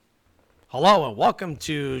Hello and welcome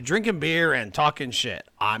to Drinking Beer and Talking Shit.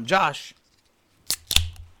 I'm Josh.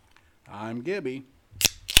 I'm Gibby.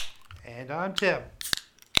 And I'm Tim.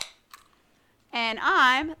 And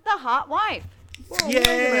I'm the hot wife. Whoa,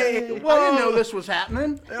 Yay! I didn't know this was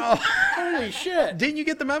happening. Holy shit. Didn't you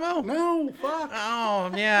get the memo? No, fuck.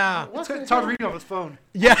 Oh, yeah. It's hard to read on his phone.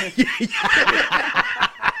 Yeah.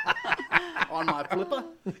 On my flipper?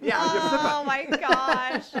 Yeah, Oh my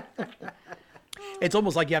gosh. It's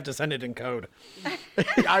almost like you have to send it in code.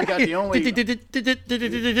 I got the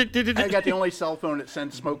only cell phone that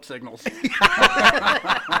sends smoke signals.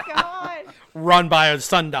 God. Run by a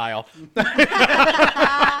sundial.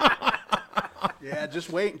 Yeah,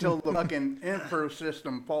 just wait until the fucking info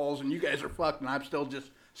system falls and you guys are fucked and I'm still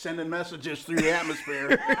just sending messages through the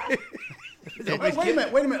atmosphere. Wait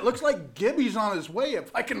a minute. Looks like Gibby's on his way,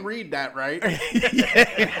 if I can read that right.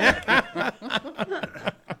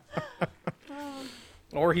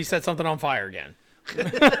 Or he set something on fire again.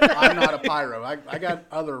 I'm not a pyro. I got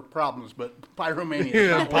other problems, but pyromania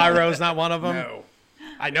is not one. Pyro's not one of them? No.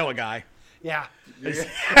 I know a guy. Yeah. In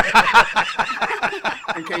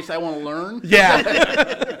case I want to learn. Yeah.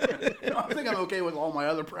 I think I'm okay with all my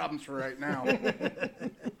other problems for right now.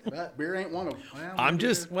 That beer ain't one of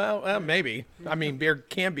them. Well, maybe. I mean, beer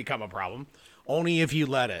can become a problem. Only if you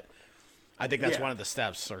let it. I think that's Yeah. one of the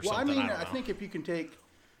steps or well, something. I mean, I don't I know. think if you can take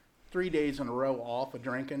 3 days in a row off of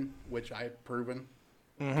drinking, which I've proven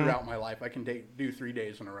throughout my life, I can do 3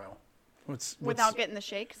 days in a row Without getting the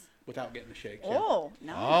shakes? without getting the shakes. Oh,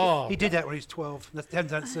 nice. Oh. He did that when he was 12.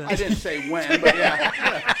 Hadn't done it since. I didn't say when, but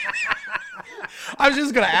yeah. I was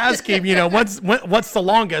just going to ask him, what's the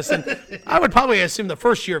longest? And I would probably assume the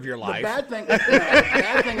first year of your The life. bad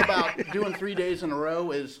thing about doing 3 days in a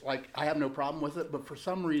row is, like, I have no problem with it, but for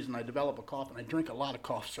some reason I develop a cough, and I drink a lot of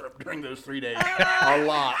cough syrup during those 3 days. A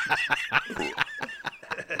lot.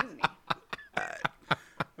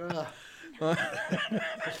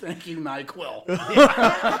 Thank you, NyQuil.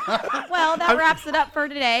 Well, that wraps it up for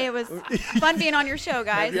today. It was fun being on your show,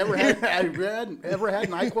 guys. Have you ever had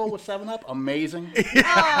NyQuil with 7-Up? Amazing.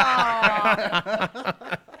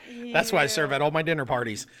 That's why I serve at all my dinner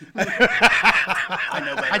parties. I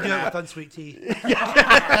know better I do than it that. with unsweet tea.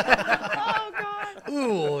 Oh, God.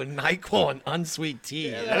 Ooh, NyQuil and unsweet tea.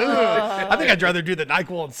 Ooh, I think I'd rather do the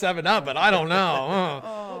NyQuil and 7-Up, but I don't know.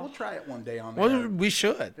 Well, we'll try it one day on the Well, air. we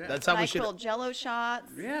should. That's how we should. NyQuil Jello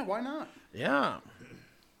shots. Yeah, why not? Yeah.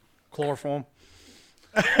 Chloroform.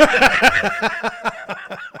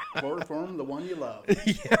 Chloroform, the one you love.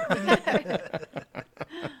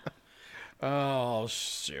 Oh,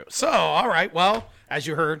 shoot. So, all right. Well, as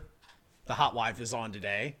you heard, the hot wife is on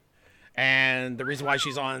today. And the reason why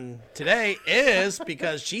she's on today is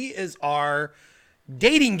because she is our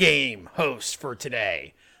dating game host for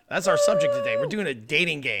today. That's our subject today. We're doing a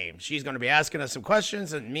dating game. She's going to be asking us some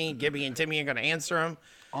questions, and me, Gibby, and Timmy are going to answer them.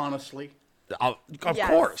 Honestly. Of Yes.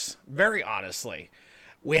 course. Very honestly.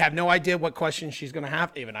 We have no idea what questions she's going to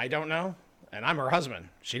have. Even I don't know. And I'm her husband.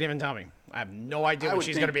 She didn't even tell me. I have no idea I what would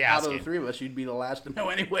she's think going to be out asking. of the three of us, you'd be the last to know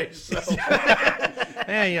anyway. So.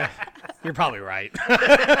 Yeah, you're probably right.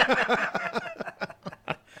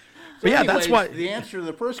 But yeah, that's Anyways, what. the answer to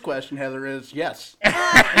the first question, Heather, is yes.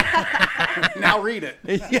 Now read it.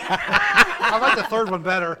 I like the third one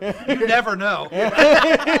better. You never know.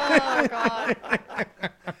 Oh, God.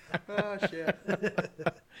 Oh, shit.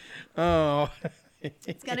 Oh,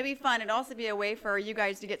 It's going to be fun. It'll also be a way for you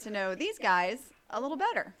guys to get to know these guys a little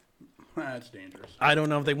better. That's dangerous. I don't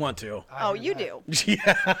know if they want to. Oh, you do.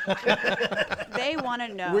 Yeah. They want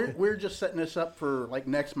to know. We're just setting this up for like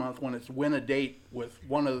next month when it's win a date with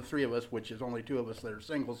one of the three of us, which is only two of us that are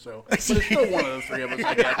single. So, but it's still one of the three of us.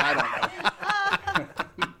 I guess I don't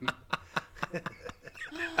know.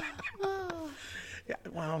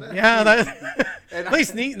 Well, yeah. That, And at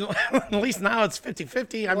least now it's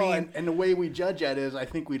 50-50. I well, mean, and the way we judge that is, I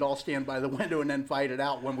think we'd all stand by the window and then fight it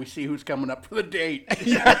out when we see who's coming up for the date.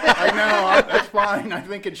 I know, that's fine. I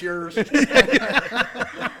think it's yours.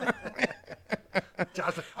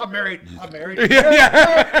 John's like, I'm married.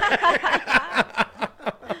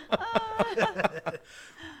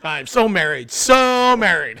 I'm so married. So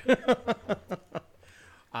married.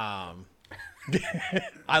 I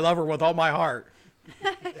love her with all my heart.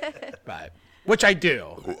 But which I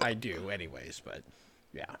do. I do anyways, but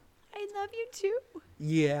yeah. I love you too.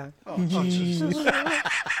 Yeah. Oh, Jesus.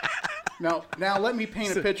 Now let me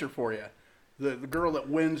paint a picture for you. The girl that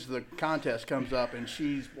wins the contest comes up, and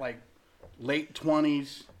she's like late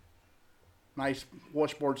 20s, nice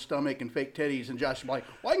washboard stomach and fake titties, and Josh is like,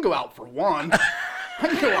 well, I can go out for one. I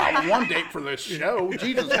can go out on one date for this show.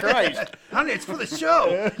 Jesus Christ. Honey, it's for the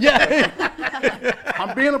show. Yeah.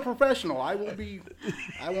 I'm being a professional. I won't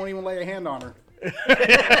even lay a hand on her.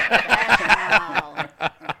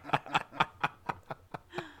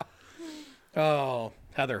 Oh,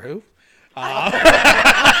 Heather who?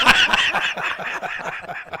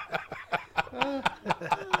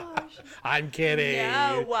 I'm kidding.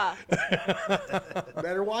 No.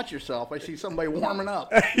 Better watch yourself. I see somebody warming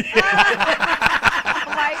up. Oh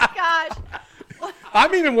my gosh.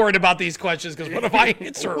 I'm even worried about these questions because what if I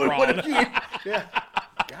answer it What wrong? if you, yeah.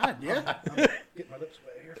 God, yeah. Get my lips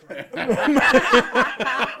wet here.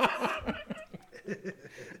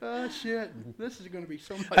 Oh, shit. This is going to be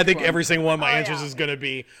so much I think fun. every single one of my answers yeah. is going to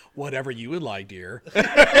be whatever you would like, dear.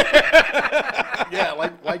 Yeah,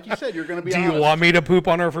 like you said, you're going to be Do you honest. want me to poop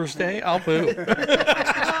on our first day? I'll poop.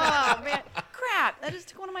 Oh man. Crap. That just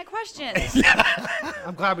took one of my questions.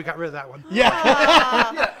 I'm glad we got rid of that one.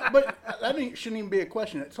 Yeah, but that shouldn't even be a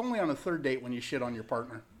question. It's only on a third date when you shit on your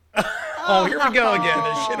partner. Oh, here we go again.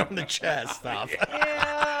 The shit on the chest stuff. Ew.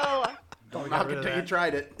 Don't got knock rid it of till you that.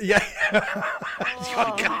 tried it. Yeah.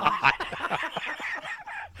 Oh, God.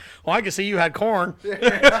 Well, I can see you had corn.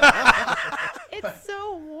 It's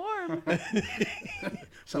so warm.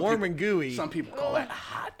 Warm and gooey. Some people call that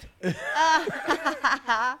hot.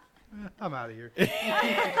 I'm out of here.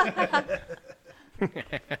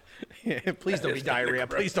 Please don't be diarrhea.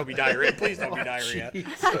 Please don't be diarrhea. Please don't be diarrhea.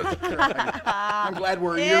 I'm glad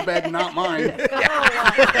we're in your bed, not mine.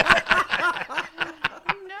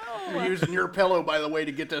 No. We're using your pillow, by the way,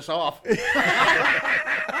 to get this off.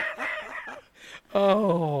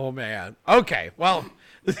 Oh, man. Okay. Well,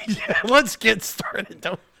 let's get started.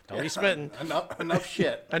 Don't be spitting. Enough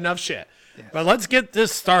shit. Enough shit. But let's get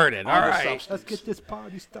this started. All On to right. substance. Let's get this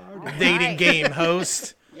party started. Dating Right. game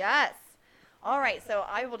host. Yes. All right, so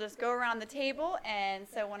I will just go around the table, and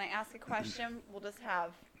so when I ask a question, we'll just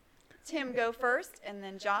have Tim go first, and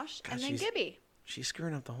then Josh, and God, then she's- Gibby. She's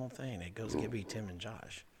screwing up the whole thing. It goes Gibby, Tim, and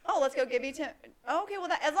Josh. Oh, let's go Gibby, Tim. Oh, okay, well,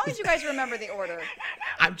 as long as you guys remember the order,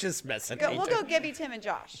 I'm just messing. we'll go Gibby, Tim, and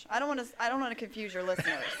Josh. I don't want to confuse your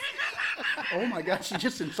listeners. Oh my gosh, she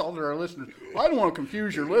just insulted our listeners. I don't want to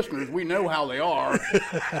confuse your listeners. We know how they are.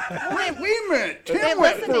 Wait a minute. Tim They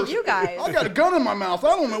went listen to first. you guys. I got a gun in my mouth. I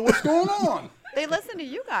don't know what's going on. They listen to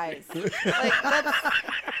you guys. Like that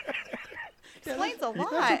explains a lot.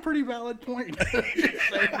 That's a pretty valid point.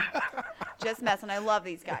 Just messing. I love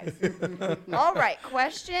these guys. All right,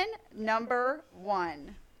 question number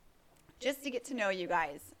 1. Just to get to know you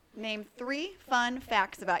guys, name 3 fun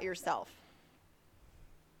facts about yourself.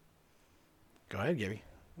 Go ahead, Gibby.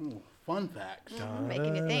 Ooh, fun facts.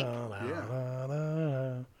 Making you think.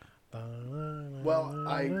 Yeah. Well,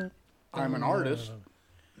 I'm an artist.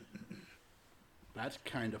 That's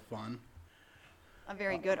kind of fun. A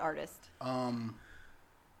very good artist.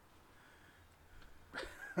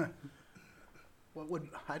 What would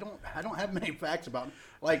I don't have many facts about.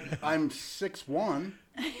 Like I'm 6'1".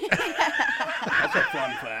 That's a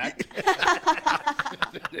fun fact.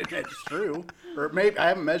 It's true. Or maybe I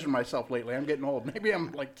haven't measured myself lately. I'm getting old. Maybe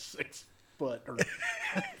I'm like 6 foot or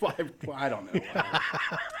 5. I don't know.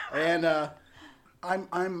 And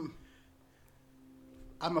I'm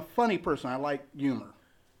a funny person. I like humor.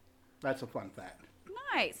 That's a fun fact.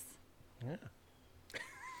 Nice. Yeah.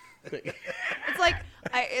 It's like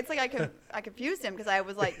I confused him because I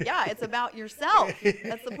was like, yeah, it's about yourself.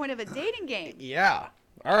 That's the point of a dating game. Yeah.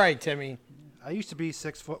 All right, Timmy. I used to be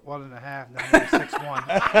 6'1.5". Now I'm 6'1".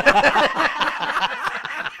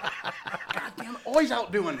 Damn, always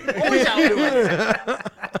outdoing me. Always outdoing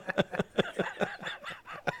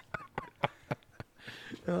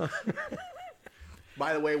me.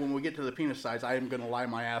 By the way, when we get to the penis size, I am going to lie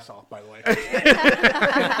my ass off, by the way.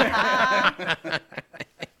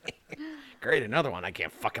 Great, another one I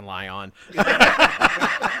can't fucking lie on.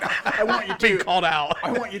 I want you Being to. called out.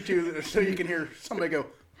 I want you to, so you can hear somebody go,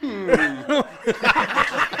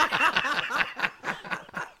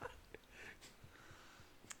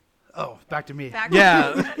 Oh, back to me. Back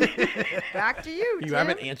Yeah. back to you. You Tim.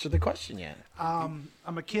 haven't answered the question yet. I'm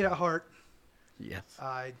a kid at heart. Yes.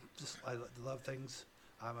 I love things.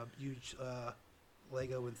 I'm a huge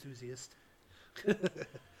Lego enthusiast.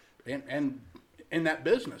 and in that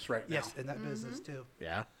business right now. Yes, in that business too.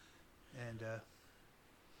 Yeah. And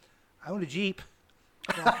I own a Jeep.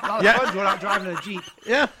 A lot of Yeah. fun going out driving a Jeep.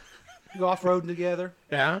 Yeah. We go off-roading together.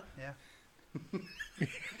 Yeah. Yeah.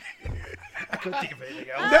 I couldn't think of anything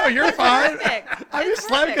else. No, you're fine. Perfect. I'm It's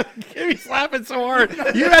just laughing. perfect. Kimmy's laughing so hard.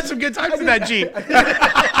 You had some good times in that Jeep.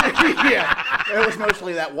 Yeah, it was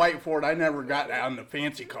mostly that white Ford. I never got out in the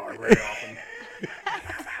fancy car very often.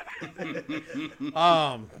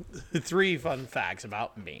 Three fun facts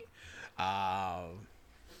about me. I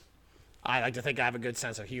like to think I have a good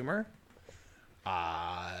sense of humor.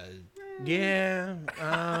 Yeah.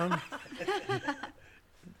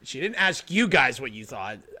 She didn't ask you guys what you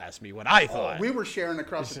thought. Asked me what I thought. We were sharing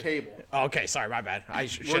across the table. Okay, sorry, my bad. I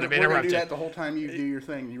should We're have going to do interrupted. that the whole time you do your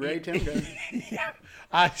thing. You ready, Tim? Go.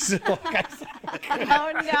 So, like I said,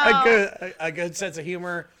 Oh no. a good sense of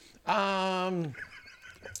humor. I'm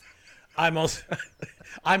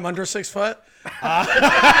under 6 foot.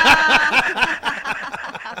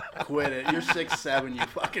 Quit it. You're 6'7", you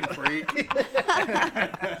fucking freak.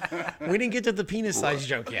 We didn't get to the penis size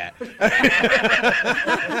joke yet.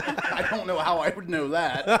 I don't know how I would know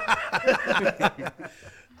that.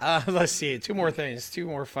 Let's see. Two more things. Two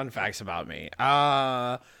more fun facts about me.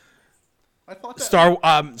 I thought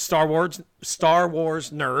that. Star Wars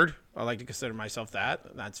nerd. I like to consider myself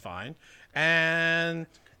that. That's fine. And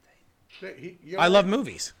I love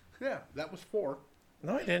movies. Yeah, that was 4.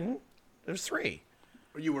 No, I didn't. There's 3.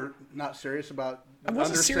 You were not serious about. I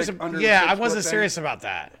wasn't serious. Under Yeah, 6 I wasn't foot serious about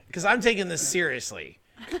that because I'm taking this seriously.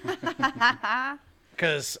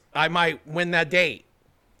 Because I might win that date,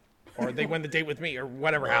 or they win the date with me, or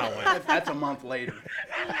whatever. How it went. That's a month later.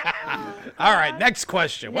 All right, next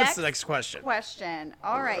question. What's the next question?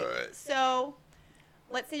 All right. So,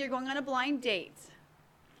 let's say you're going on a blind date.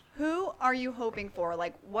 Who are you hoping for?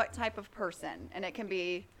 Like, what type of person? And it can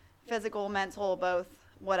be physical, mental, both,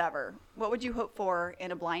 whatever. What would you hope for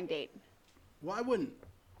in a blind date? Why wouldn't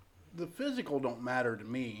the physical don't matter to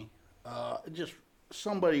me? Just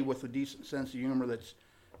somebody with a decent sense of humor that's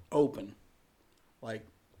open, like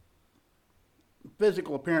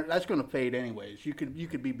physical appearance. That's going to fade anyways. You could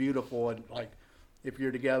be beautiful and like if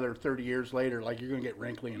you're together 30 years later, like you're going to get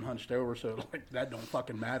wrinkly and hunched over. So like that don't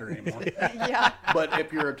fucking matter anymore. Yeah. But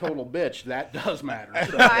if you're a total bitch, that does matter.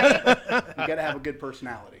 So Right? you got to have a good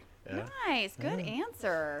personality. Nice. Good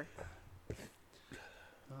answer.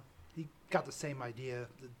 You got the same idea.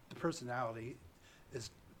 The personality is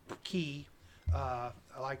key. I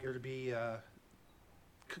like her to be,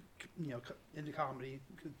 into comedy,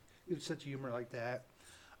 good sense of humor like that.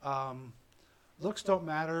 Looks don't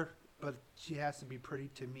matter, but she has to be pretty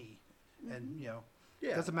to me, and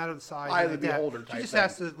Yeah. doesn't matter the size. Eye of like the that. beholder She type just thing.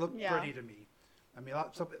 has to look Yeah. pretty to me. I mean,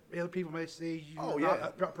 some other people may say Oh, you're yeah.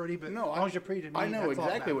 not pretty, but No, as long as you're pretty to me, I know that's all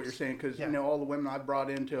that exactly what you're matters. saying because Yeah. all the women I brought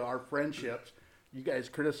into our friendships, you guys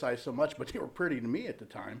criticized so much, but they were pretty to me at the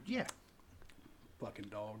time. Yeah. Fucking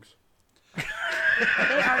dogs. They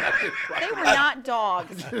were not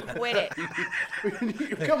dogs. Quit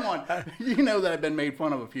it. Come on, you know that I've been made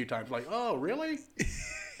fun of a few times. Like, oh, really?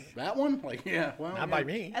 That one? Like, yeah. Well, Not by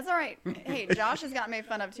me. That's all right. Hey, Josh has gotten made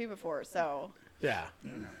fun of too before, so. Yeah.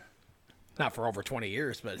 Not for over 20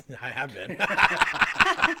 years, but I have been.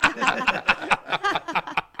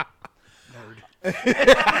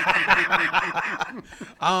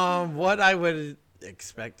 What I would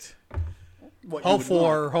expect. What you would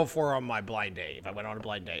want. Hope for on my blind date. If I went on a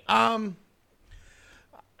blind date.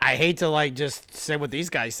 I hate to just say what these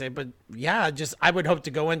guys say, but yeah, I would hope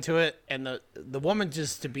to go into it and the woman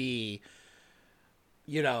just to be,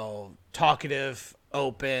 talkative,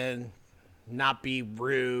 open, not be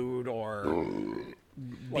rude or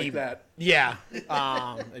Like that. Yeah.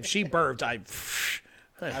 If she burped, would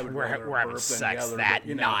we're rather having burp than sex the other, that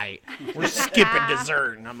but, night. We're skipping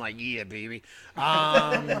dessert, and I'm like, yeah, baby.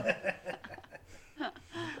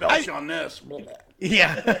 Belch on this.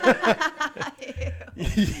 Yeah.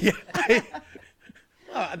 Yeah.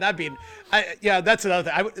 That'd be, that's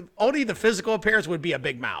another thing. Only the physical appearance would be a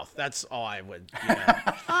big mouth. That's all I would.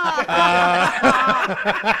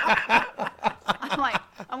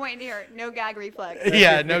 I'm waiting to hear no gag reflex.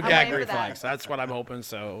 Yeah, no I'm gag waiting for that. reflex. That's what I'm hoping.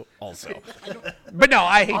 So also, but no,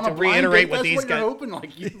 I hate On to a blind reiterate date, what that's these what guys. you're hoping?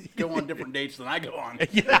 Like, you go on different dates than I go on.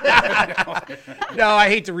 No, I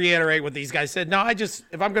hate to reiterate what these guys said. No,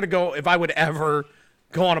 if I would ever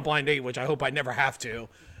go on a blind date, which I hope I never have to,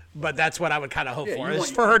 but that's what I would kind of hope Yeah, for. you Is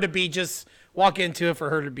want- for her to be walk into it, for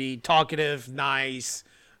her to be talkative, nice,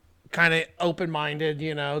 kind of open-minded,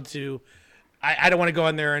 I don't want to go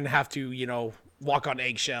in there and have to, walk on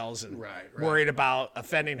eggshells and Right. worried about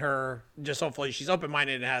offending her. Just hopefully she's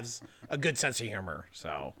open-minded and has a good sense of humor.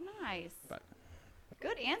 So, Nice.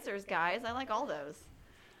 Good answers, guys. I like all those.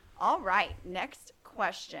 All right. Next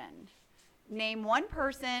question. Name one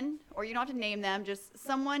person, or you don't have to name them, just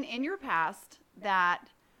someone in your past that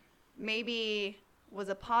maybe was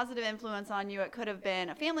a positive influence on you. It could have been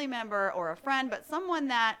a family member or a friend, but someone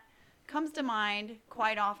that comes to mind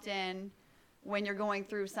quite often when you're going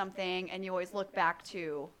through something and you always look back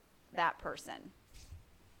to that person.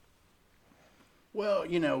 Well,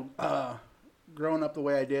 growing up the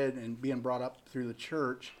way I did and being brought up through the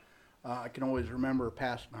church, I can always remember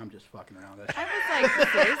past. I'm just fucking around. I was like,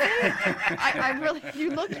 seriously? I really, you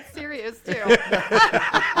looked serious too.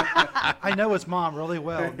 I know his mom really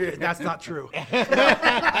well. That's not true.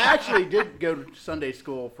 I actually did go to Sunday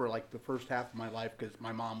school for like the first half of my life because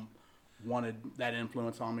my mom wanted that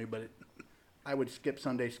influence on me, but I would skip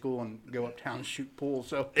Sunday school and go uptown and shoot pool.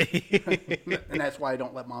 So, and that's why I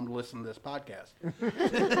don't let mom listen to this podcast.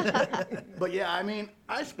 But yeah, I mean,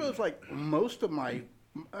 I suppose like most of my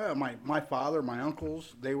father, my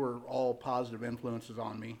uncles, they were all positive influences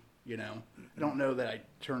on me. I don't know that I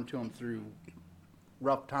turned to them through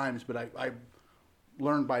rough times, but I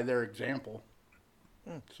learned by their example.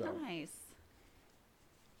 So Nice.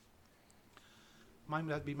 Mine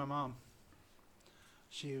would be my mom.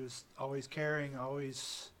 She was always caring,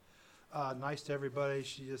 always nice to everybody.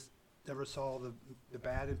 She just never saw the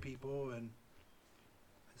bad in people, and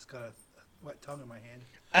I just got a wet tongue in my hand.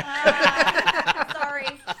 Sorry.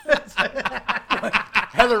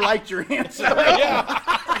 Heather liked your answer. Got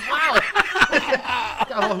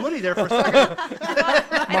a little hoodie there for a second.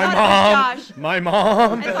 My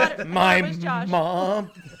mom. I thought it was Josh.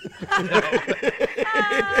 Mom.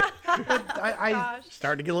 I Gosh.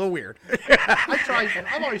 Starting to get a little weird.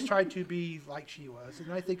 I've always tried to be like she was,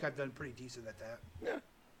 and I think I've done pretty decent at that.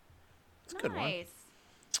 It's a good one.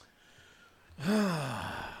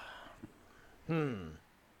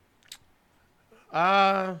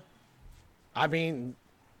 Nice. I mean,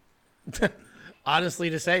 honestly,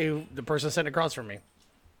 to say, the person sitting across from me,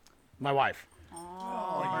 my wife.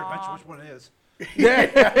 Oh, you better mention which one it is.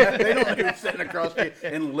 They don't know who's sitting across you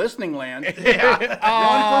in listening land.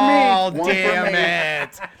 Oh, One for me. damn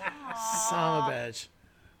it. Son of a bitch.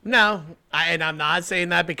 No, and I'm not saying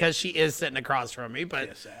that because she is sitting across from me, but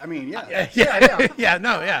Yes, I mean, yeah.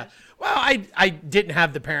 yeah. Well, I didn't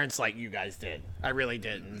have the parents like you guys did. I really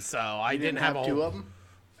didn't. So I didn't have a two whole, of them.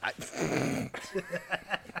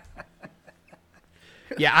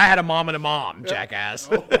 Yeah, I had a mom and a mom, jackass.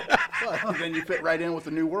 Well, then you fit right in with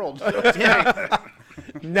the new world. So.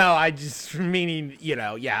 No, I just meaning,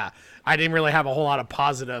 I didn't really have a whole lot of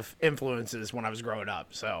positive influences when I was growing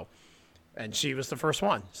up. So, and she was the first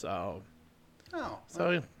one. So, Oh,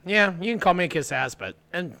 yeah, you can call me a kiss ass,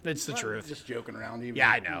 and it's the truth. just joking around. Even. Yeah,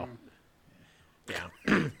 I know. Yeah.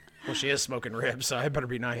 Well, she is smoking ribs, so I better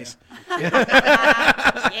be nice.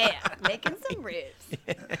 Yeah, making some ribs.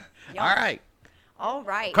 All right. All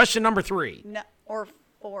right. Question number 3. No, or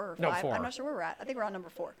 4 or 5. No, 4. I'm not sure where we're at. I think we're on number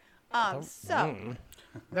 4. So,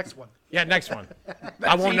 Next one. Yeah, next one.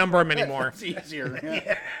 I won't number them anymore. It's easier.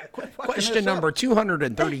 Yeah. Quit fucking Question this number up.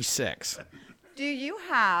 236. do you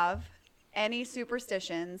have any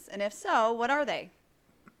superstitions? And if so, what are they?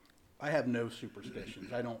 I have no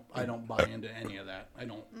superstitions. I don't buy into any of that. I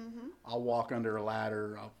don't. I'll walk under a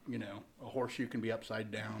ladder. A horseshoe can be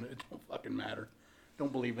upside down. It don't fucking matter.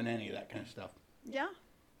 Don't believe in any of that kind of stuff. Yeah.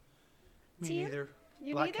 Me Tia? neither.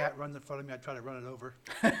 You Black neither? cat runs in front of me. I try to run it over.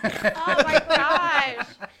 Oh my gosh.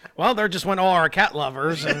 Well, there just went all our cat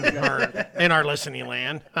lovers in our listening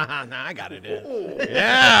land. Nah, I got it in.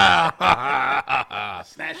 Yeah.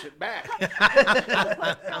 Snatch it back.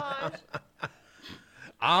 Gosh.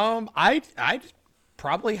 I'd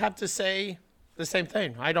probably have to say the same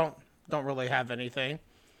thing. I don't really have anything.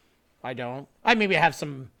 I don't. I maybe have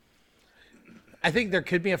some. I think there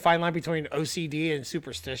could be a fine line between OCD and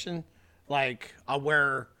superstition. Like I'll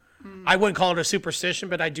wear, I wouldn't call it a superstition,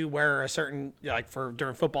 but I do wear a certain, like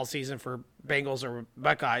during football season for Bengals or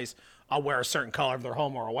Buckeyes, I'll wear a certain color if they're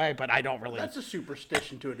home or away. But I don't really. That's a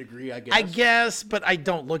superstition to a degree, I guess. I guess, but I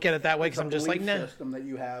don't look at it that way because It's a I'm just like, belief nah. system that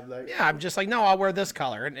you have. That, Yeah, I'm just like, no, I'll wear this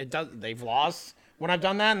color, and it does. They've lost when I've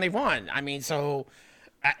done that, and they've won. I mean, so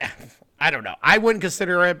I don't know. I wouldn't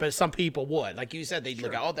consider it, but some people would. Like you said, they'd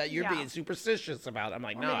look at, oh, that you're Yeah. being superstitious about it. I'm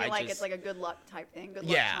like, Or no, maybe I like just it's like a good luck type thing. Good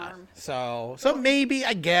luck yeah. charm. So maybe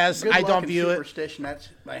I guess Good I luck don't and view it. superstition, that's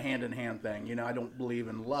a hand-in-hand thing. I don't believe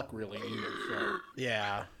in luck really either. So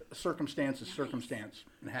Yeah. circumstance is circumstance,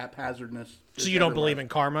 and haphazardness. So you don't believe in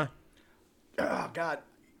karma? Oh God,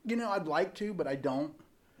 I'd like to, but I don't.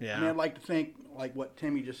 Yeah. I mean, I'd like to think like what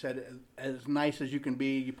Timmy just said. As nice as you can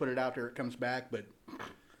be, you put it out there, it comes back. But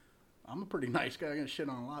I'm a pretty nice guy. I'm gonna shit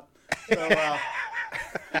on a lot. So,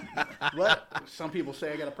 but some people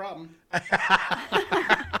say I got a problem.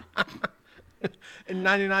 And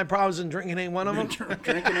 99 problems and drinking ain't one of them.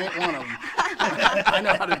 Drinking ain't one of them. I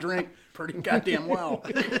know how to drink pretty goddamn well.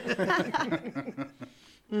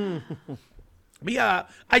 But yeah,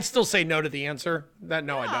 I'd still say no to the answer. I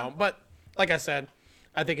don't. But like I said,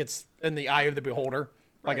 I think it's in the eye of the beholder.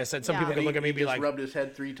 Like I said, some Yeah. people can look at me and be just like, rubbed his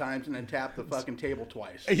head 3 times and then tapped the fucking table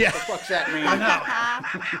twice. Yeah. What the fuck's that mean?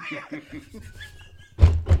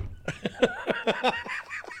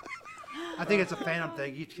 I think it's a phantom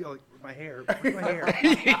thing. You feel like my hair. Where's my hair?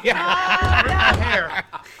 yeah. My hair.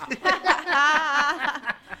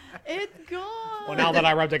 It's gone. Well, now that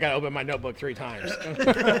I rubbed it, I gotta open my notebook 3 times.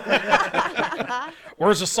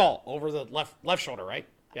 Where's the salt? Over the left shoulder, right?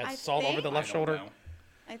 Yeah, I salt over think- the left I don't shoulder. know.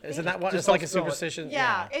 I think. Isn't that what? Just It's like a don't spill it. superstition.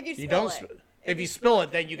 Yeah, if you you spill don't. it. If you spill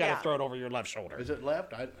it, then you gotta Yeah. throw it over your left shoulder. Is it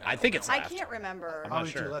left? I think it's I left. can't remember. not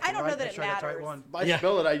Always sure. do left I and don't know right, that make it sure I got the right matters. one. If I Yeah.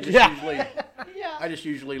 spill it, I just Yeah. usually, Yeah. I just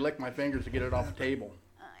usually lick my fingers to get it off the table.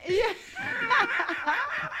 Yeah.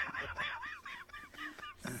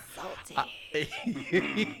 Salty.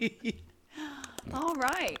 All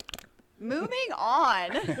right. Moving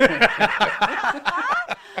on.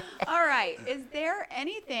 All right. Is there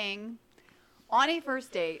anything on a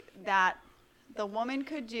first date that the woman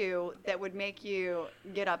could do that would make you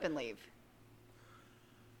get up and leave?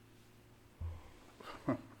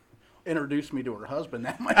 Introduce me to her husband.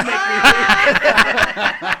 That might make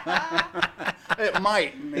me. It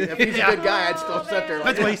might. If he's a good guy, I'd still sit there. Like,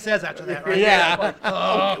 That's what he says after that, right? Yeah.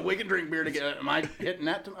 okay, we can drink beer together. Am I hitting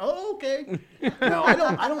that? Oh, okay. No,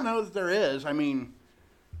 I don't know that there is. I mean,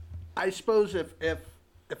 I suppose if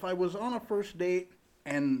I was on a first date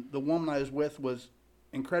and the woman I was with was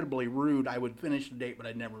incredibly rude, I would finish the date, but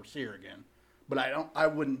I'd never see her again. But I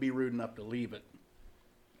wouldn't be rude enough to leave it.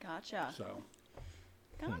 Gotcha. So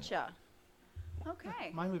Gotcha. Okay.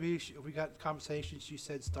 Mine would be if we got conversation. She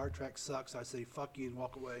said Star Trek sucks. I'd say fuck you and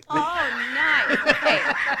walk away. Oh, nice. Hey,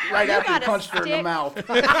 right you after you gotta punched her in the stick- mouth.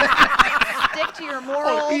 Stick to your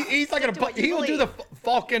morals. Oh, he's like stick to what you he'll do the believe.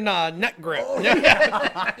 Falcon neck grip.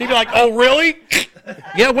 Yeah. He'd be like, "Oh, really?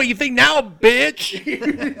 Yeah, what you think now, bitch?"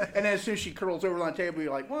 And then as soon as she curls over on the table,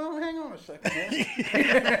 you're like, well, hang on a second.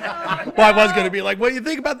 man. Well, I was gonna be like, "What do you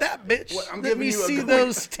think about that, bitch? What, I'm Let giving me you a see good-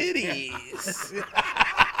 those titties."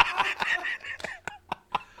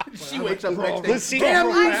 She wakes up next day. Let's see. Damn, I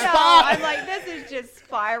you know. stop. I'm like, this is just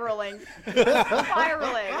spiraling.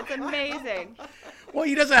 Spiraling. It's amazing. Well,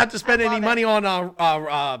 he doesn't have to spend I any love money on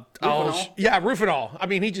Rufinol? yeah, Rufinol. I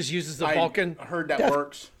mean, he just uses the Vulcan. I heard that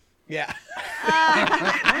works. Yeah.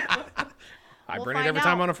 I We'll burn it find every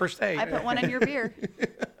time out. on a first date. I put one in your beer.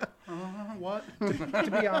 What?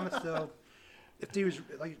 To be honest, though, if he was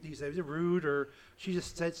like you said, he was rude or she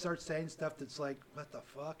just starts saying stuff that's like, what the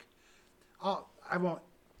fuck? I won't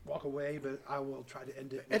walk away, but I will try to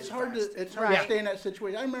end it. It's really hard fast. to it's hard Right. to stay in that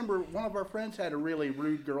situation. I remember one of our friends had a really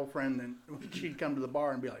rude girlfriend, and she'd come to the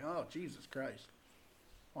bar and be like, "Oh, Jesus Christ."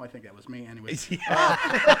 Well, I think that was me anyway.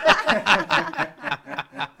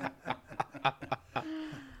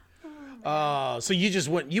 So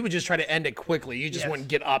you would just try to end it quickly. You just Yes. wouldn't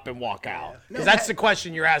get up and walk out. Because No, that's the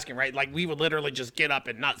question you're asking, right? Like we would literally just get up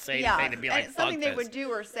and not say Yeah. anything and be And like, it's "Fuck something this." they would do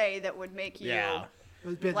or say that would make you. Yeah.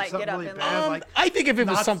 It's been like, something get up really and bad, leave. like I think if it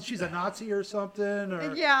was something, she's a Nazi or something,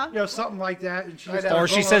 or Yeah. you know, something like that, and she just I'd or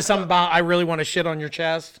starts she blowing says up something stuff. about, "I really want to shit on your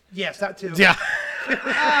chest." Yes, that too. Yeah.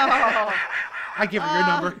 Oh. I give her your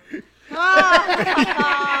number.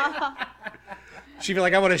 She'd be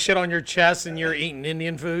like, "I want to shit on your chest," and you're eating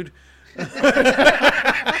Indian food.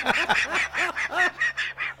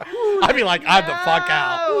 I'd be like, "I'm the fuck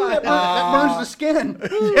out." That burns the skin.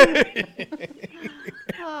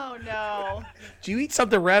 Oh no. Do you eat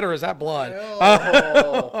something red or is that blood?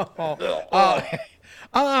 I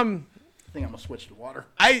think I'm gonna switch to water.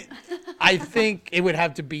 I think it would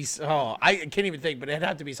have to be. Oh, I can't even think, but it'd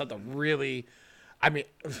have to be something really, I mean,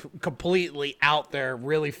 completely out there,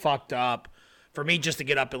 really fucked up, for me just to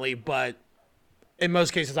get up and leave. But in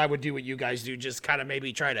most cases, I would do what you guys do, just kind of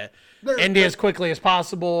maybe try to end it as quickly as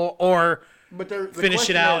possible, or But the finish it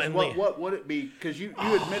question out is, and what, leave. what would it be? Because you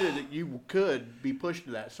admitted that you could be pushed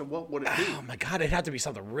to that. So what would it be? Oh my god, it'd have to be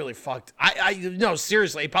something really fucked. No,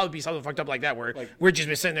 seriously, it'd probably be something fucked up like that, where we'd just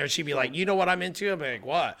be sitting there and she'd be like, "You know what I'm into?" I'd be like,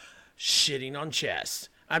 "What?" "Shitting on chest."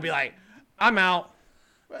 I'd be like, "I'm out.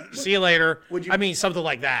 See you later." Would you- I mean, something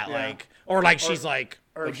like that, Yeah. like, or like she's like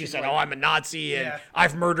you she's said, like- "Oh, I'm a Nazi and Yeah.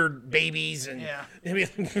 I've murdered babies," and Yeah.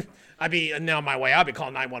 I'd be now on my way. I'd be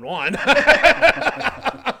calling 911.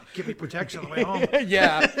 Give me protection on the way home.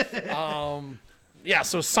 Yeah. Yeah.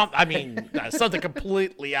 So something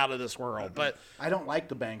completely out of this world, but. I don't like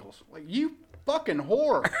the Bengals. Like, you fucking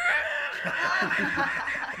whore.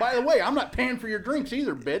 By the way, I'm not paying for your drinks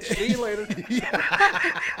either, bitch. See you later.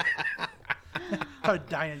 I'll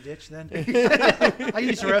die in a ditch then. I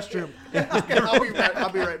use the restroom.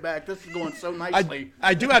 I'll be right back. This is going so nicely.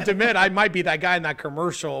 I do have to admit, I might be that guy in that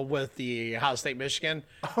commercial with the Ohio State, Michigan.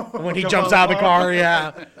 When he jumps out of the car,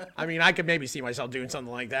 yeah. I mean, I could maybe see myself doing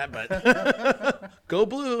something like that, but go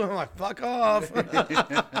blue. I'm like, fuck off.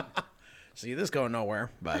 See this going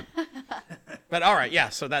nowhere, but all right, yeah.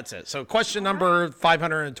 So that's it. So question number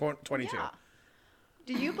 522. Yeah.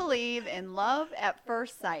 Do you believe in love at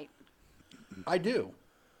first sight? I do.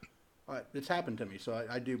 It's happened to me, so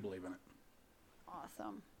I do believe in it.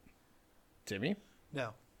 Awesome. Timmy?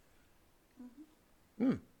 No.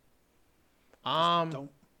 Don't.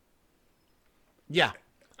 Yeah,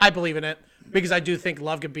 I believe in it because I do think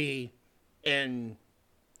love could be in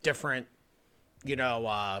different,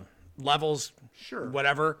 levels. Sure.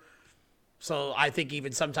 Whatever. So I think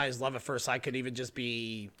even sometimes love at first sight could even just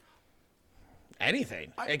be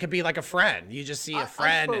anything. It could be like a friend. You just see a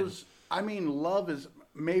friend. I suppose, love is,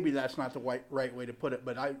 maybe that's not the right way to put it,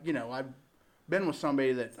 but I've been with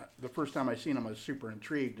somebody that the first time I seen them I was super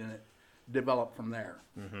intrigued, and it developed from there.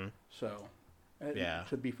 Mm-hmm. So,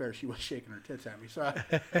 to be fair, she was shaking her tits at me. So,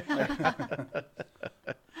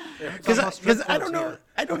 because I don't know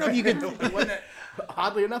if you could.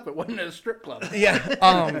 Oddly enough, it wasn't at a strip club. Yeah.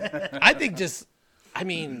 I think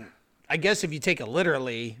I guess if you take it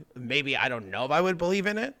literally, maybe I don't know if I would believe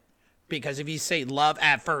in it. Because if you say love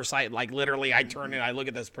at first sight, like literally I turn and I look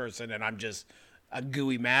at this person and I'm just a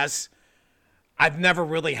gooey mess. I've never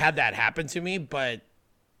really had that happen to me, but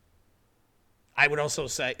I would also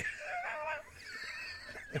say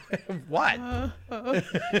what?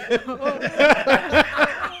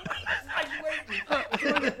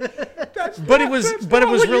 But it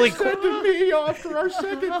was really quick to me after our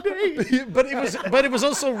second date. but it was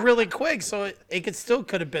also really quick, so it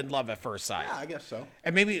could have been love at first sight. Yeah, I guess so.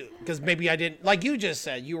 And maybe I didn't, like you just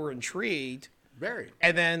said, you were intrigued. Very.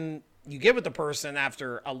 And then you get with the person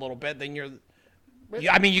after a little bit, then you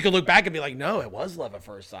can look back and be like, no, it was love at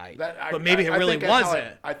first sight. But maybe it really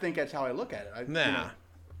wasn't. I think that's how I look at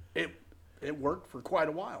it. It worked for quite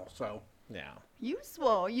a while, so. Yeah. You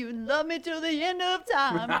swore you'd love me till the end of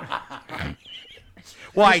time.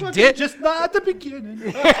 Well, I did. Just not at the beginning.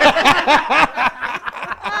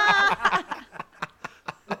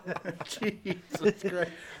 Jesus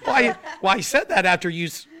Christ. Well, I said that after you.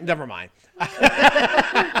 Never mind.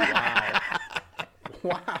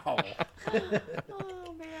 Wow.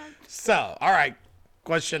 Oh, man. So, all right.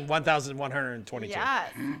 Question 1,122.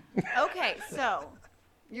 Yes. Okay, so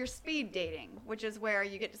you're speed dating, which is where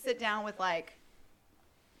you get to sit down with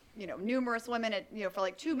numerous women for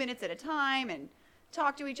 2 minutes at a time and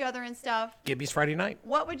talk to each other and stuff. Gibby's Friday night.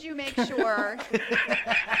 What would you make sure?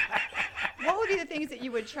 What would be the things that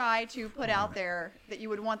you would try to put out there that you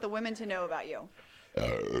would want the women to know about you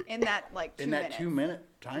in that 2 minutes? In that 2 minute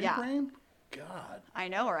time Yeah. frame? God. I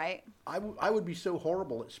know, right? I would be so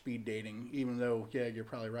horrible at speed dating, even though, yeah, you're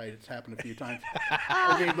probably right. It's happened a few times.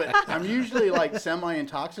 Okay, but I'm usually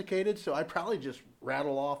semi-intoxicated, so I probably just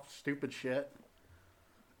rattle off stupid shit.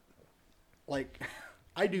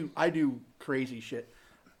 I do crazy shit.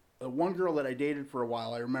 One girl that I dated for a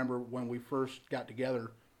while, I remember when we first got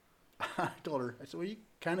together, I told her, I said, well, you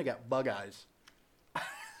kind of got bug eyes.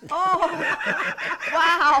 Oh,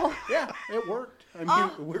 wow. Yeah, it worked.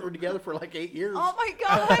 We were together for 8 years. Oh, my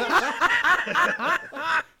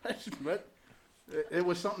God. But it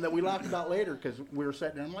was something that we laughed about later because we were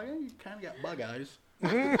sitting there. I'm like, hey, you kind of got bug eyes.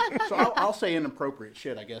 So I'll say inappropriate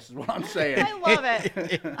shit, I guess is what I'm saying. I love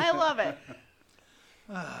it. I love it.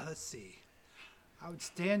 Let's see. I would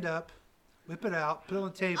stand up, whip it out, put it on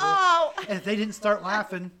the table, Oh. and if they didn't start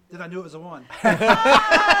laughing, then I knew it was a one.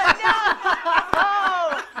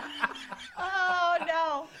 Oh,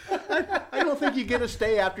 no. I don't think you get a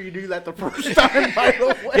stay after you do that the first time, by the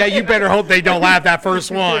way. Yeah, you better hope they don't laugh that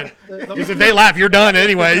first one. Because if they laugh, you're done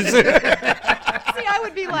anyways. See, I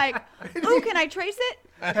would be like, ooh, can I trace it?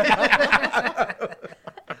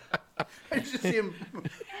 I just see him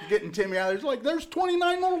getting Timmy out. He's like, there's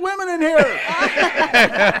 29 more women in here.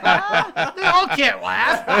 They all can't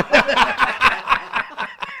laugh.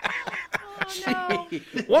 Oh, no.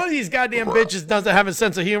 One of these goddamn bitches doesn't have a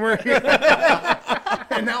sense of humor.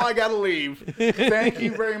 And now I got to leave. Thank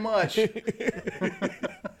you very much.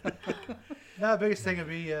 Now, the biggest thing would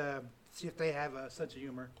be see if they have a sense of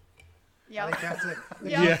humor. I Yep. think that's a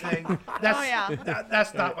Yeah. good thing. That's, Oh, yeah.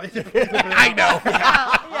 that's not what I know.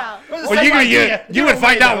 Yeah. Well, you would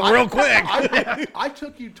find out real quick. I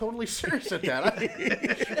took you totally serious at that.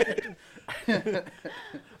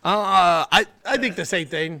 I think the same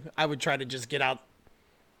thing. I would try to just get out,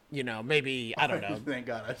 maybe, I don't know. Thank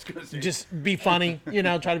God. I was going to say. Just be funny,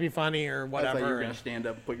 try to be funny or I thought you were whatever. going to stand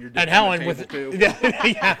up and put your dick And on Helen the with table, too.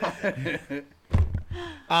 yeah.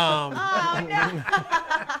 Oh, no.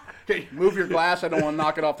 Okay, move your glass. I don't want to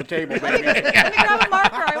knock it off the table, baby. Let me grab a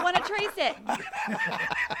marker. I want to trace it.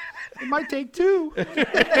 It might take two.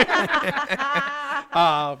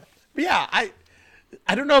 But yeah,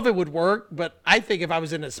 I don't know if it would work, but I think if I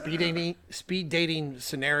was in a speed dating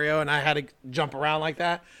scenario and I had to jump around like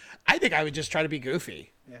that, I think I would just try to be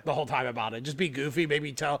goofy the whole time about it. Just be goofy,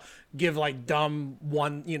 maybe give like dumb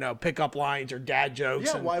pickup lines or dad jokes.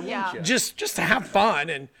 Yeah, and why wouldn't you? just to have fun.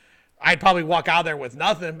 And I'd probably walk out there with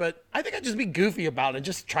nothing, but I think I'd just be goofy about it.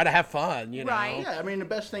 Just try to have fun, you know? Right. Yeah, I mean, the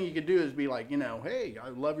best thing you could do is be like, hey, I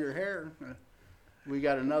love your hair. We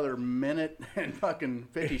got another minute and fucking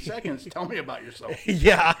 50 seconds. Tell me about yourself.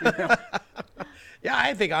 Yeah. Yeah,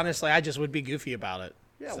 I think honestly, I just would be goofy about it.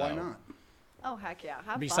 Yeah, So, why not? Oh, heck yeah.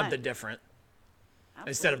 Have Be fun. something different.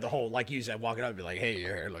 Instead of the whole, like you said, walking up and be like, hey,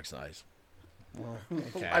 your hair looks nice.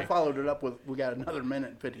 Okay. I followed it up with, we got another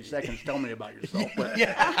minute and 50 seconds. Tell me about yourself. But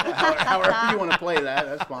however you want to play that,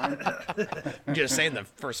 that's fine. I'm just saying the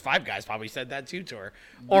first 5 guys probably said that too to her.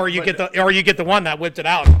 Or you get the one that whipped it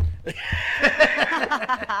out.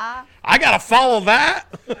 I gotta follow that.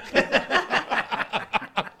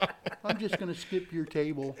 I'm just going to skip your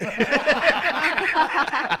table.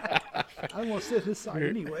 I want to sit this side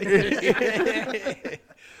anyway.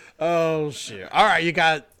 Oh, shit. All right, you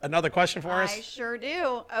got another question for us? I sure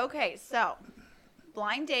do. Okay, so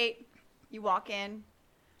blind date. You walk in.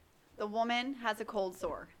 The woman has a cold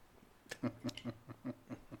sore.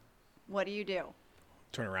 What do you do?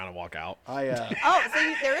 Turn around and walk out. Oh,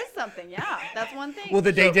 so there is something. Yeah, that's one thing. Well,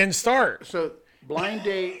 the date didn't start. So, blind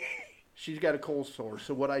date, she's got a cold sore.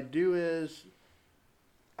 So what I do is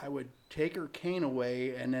I would take her cane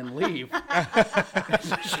away and then leave.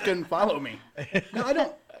 So she couldn't follow me. No, I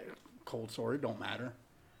don't. Cold sore, it don't matter.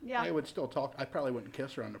 yeah. I would still talk. I probably wouldn't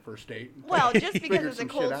kiss her on the first date. Well, just because Figure it's a some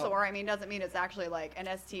cold shit out. sore, I mean, doesn't mean it's actually like an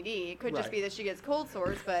STD. It could just Right. be that she gets cold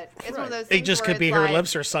sores, but it's one of Right. those things It just where could be it's her like,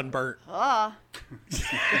 lips are sunburnt.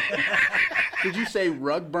 Did you say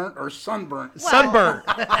rug burnt or sunburnt? Well, Sunburnt.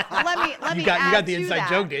 Let me You add got the to inside that.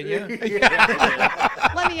 joke, didn't you?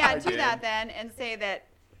 Let me add to did. that then and say that,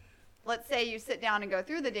 let's say you sit down and go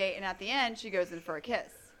through the date, and at the end she goes in for a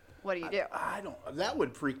kiss. What do you do? I don't. That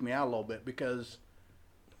would freak me out a little bit because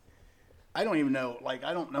I don't even know. Like,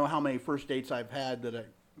 I don't know how many first dates I've had that I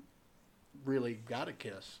really got a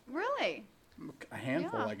kiss. Really? A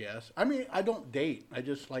handful, Yeah. I guess. I mean, I don't date. I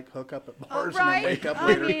just like hook up at Oh, bars and then wake up I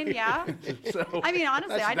later. mean, yeah. So I mean,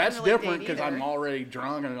 honestly, I didn't that's really different date because I'm either. already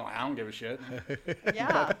drunk and I don't give a shit.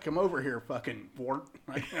 Yeah. Come over here, fucking wart.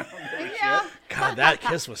 I don't give a Yeah. shit. God, that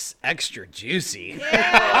kiss was extra juicy.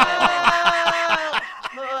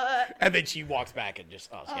 And then she walks back and just,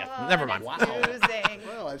 never mind. Losing.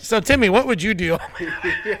 Well, So, Timmy, what would you do on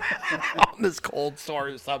this cold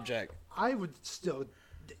sore subject? I would still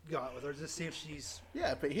go out with her just see if she's.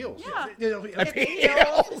 yeah, if it heals. Yeah. It'll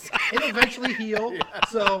Heels. eventually heal.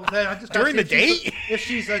 So then I just gotta During see the if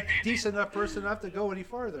she's a decent enough person enough to go any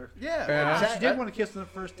farther. Yeah. If she did want to kiss on the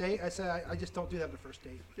first date, I said I just don't do that on the first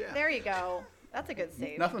date. Yeah. There you go. That's a good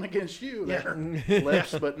save. Nothing against you Yeah. there,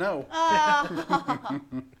 lips, but no.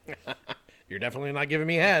 You're definitely not giving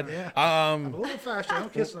me head. Yeah. Um, I'm a little faster. I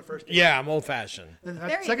don't kiss on the first date. yeah, I'm old fashioned. Then There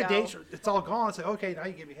the you second go. date, it's all gone. It's like, okay, now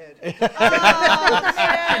you give me head.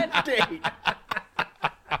 Date.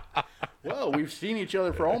 Well, we've seen each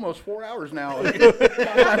other for almost 4 hours now.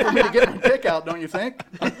 Time for me to get my pick out, don't you think?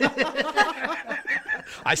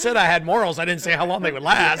 I said I had morals. I didn't say how long they would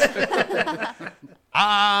last.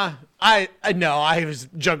 I no, I was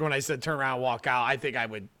joking when I said turn around and walk out. I think I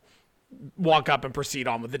would walk up and proceed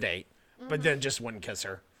on with the date, but then just wouldn't kiss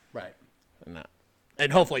her. Right.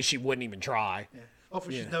 And hopefully she wouldn't even try.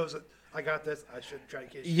 Hopefully she knows that I got this. I should try to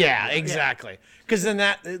kiss you. Yeah, exactly. Because then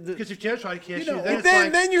Because if she does try to kiss You you, know, then it's then,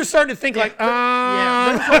 like, then you're starting to think like,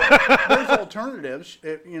 yeah, There's alternatives.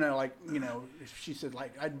 If she said,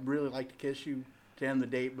 like, I'd really like to kiss you to end the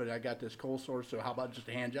date, but I got this cold sore, so how about just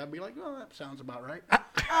a hand job? Be like, well, that sounds about right.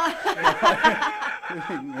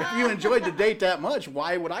 If you enjoyed the date that much,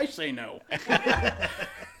 why would I say no?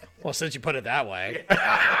 well, since you put it that way.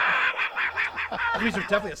 that means there's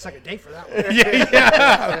definitely a second date for that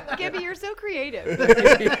one. Gibby, you're so creative.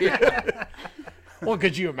 Well,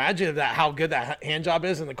 could you imagine that how good that hand job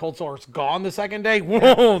is and the cold sore's gone the second day?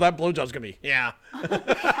 Whoa, that blowjob's gonna be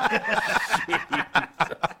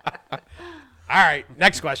All right,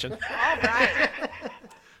 next question. All right.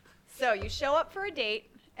 So you show up for a date,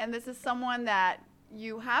 and this is someone that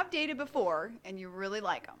you have dated before, and you really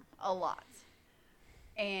like them a lot.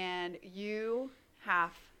 And you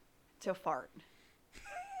have to fart.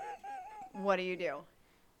 What do you do?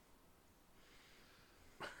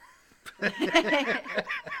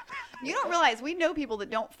 You don't realize we know people that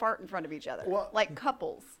don't fart in front of each other, Well- like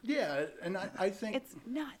couples. Yeah, and I think It's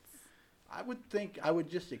nuts. I would think I would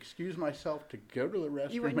just excuse myself to go to the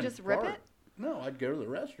restroom. You wouldn't and just rip fart. it? No, I'd go to the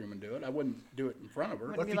restroom and do it. I wouldn't do it in front of her.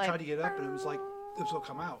 What if be you like, tried to get up and it was like, this will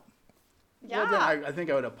come out? Yeah. Well, then I think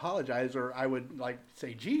I would apologize, or I would like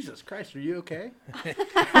say, "Jesus Christ, are you okay?"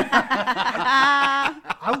 I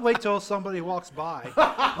would wait till somebody walks by,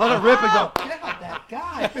 let it rip and go, get out that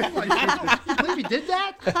guy. You believe he did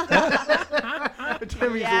that? Timmy's the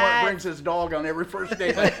one Yes. that brings his dog on every first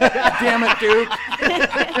date. Like, God damn it, Duke.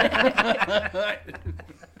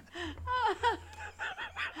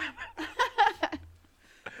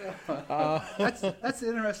 That's an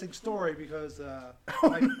interesting story because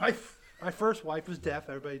my first wife was deaf.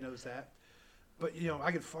 Everybody knows that. But,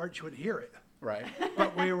 I could fart, she wouldn't hear it. Right.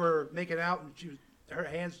 But we were making out, and her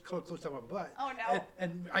hands close to my butt. Oh, no.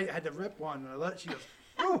 And I had to rip one, and I let it. She goes,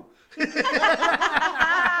 "Oh!" That's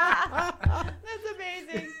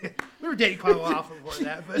amazing. We were dating quite a while before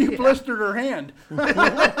that. But You blistered her hand.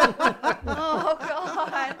 Oh,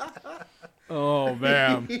 God. Oh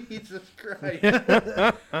man. Jesus Christ.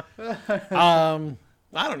 I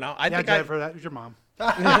don't know. I yeah, think Jennifer, that was your mom.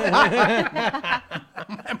 My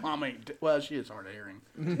mom ain't. Well, she is hard of hearing.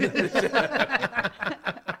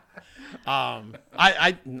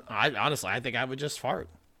 I honestly, I think I would just fart.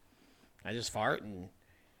 I just fart and,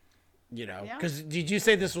 Yeah. because did you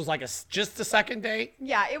say this was like just the second date?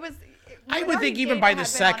 Yeah, it was. I would think even by the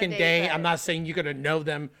second day, I'm not saying you're going to know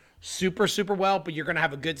them super, super well, but you're going to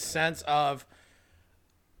have a good sense of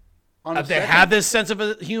On if the they second- have this sense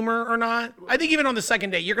of humor or not. I think even on the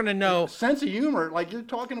second date, you're going to know. sense of humor, like you're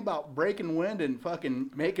talking about breaking wind and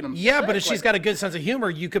fucking making them. Yeah, sick. but if she's like, got a good sense of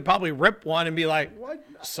humor, you could probably rip one and be like, what?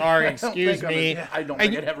 sorry, I don't excuse think me. I don't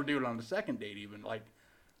And think I'd ever do it on the second date. Even like,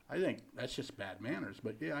 I think that's just bad manners.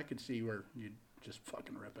 But yeah, I could see where you'd just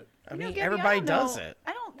fucking rip it. I mean, Gabby, everybody don't does know- it.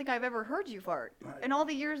 I don't think I've ever heard you fart in all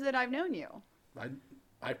the years that I've known you.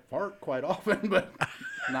 I fart quite often, but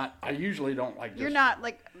not. I usually don't like. You're just, not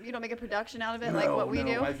like, you don't make a production out of it like what we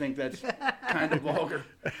do. I think that's kind of vulgar.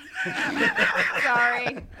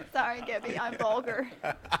 Sorry, Gibby, I'm vulgar.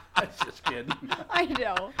 I was just kidding. I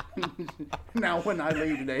know. Now, when I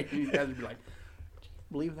leave today, you guys will be like, "Do you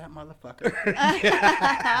believe that motherfucker?"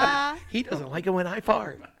 He doesn't like it when I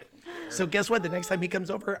fart. So guess what? The next time he comes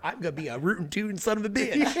over, I'm gonna be a rootin' tootin' son of a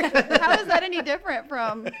bitch. How is that any different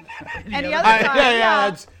from any other time?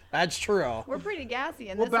 yeah, that's true. We're pretty gassy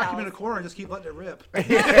in We'll this back house. him in a corner and just keep letting it rip.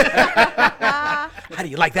 How do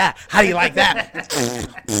you like that? How do you like that?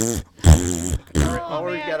 I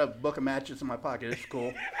already man. got a book of matches in my pocket. It's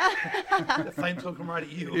cool. The flames gonna come right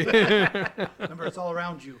at you. Remember, it's all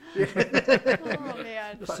around you. Oh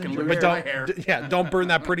man. Fucking But lose But my hair. don't burn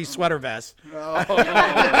that pretty sweater vest.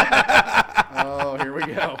 Oh, here we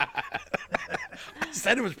go.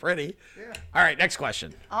 Said it was pretty. All right, next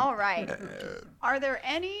question. All right. Are there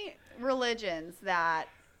any religions that,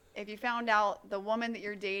 if you found out the woman that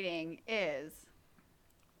you're dating is,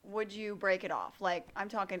 would you break it off? Like, I'm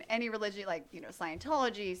talking any religion, like,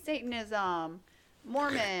 Scientology, Satanism,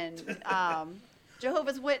 Mormon,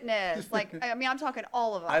 Jehovah's Witness. Like, I mean, I'm talking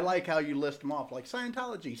all of them. I like how you list them off, like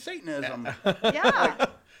Scientology, Satanism. Yeah.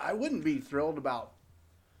 I wouldn't be thrilled about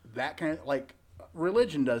that kind of, like,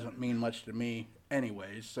 religion doesn't mean much to me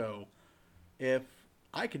anyways. So if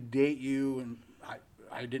I could date you and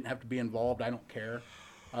I didn't have to be involved, I don't care.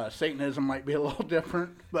 Satanism might be a little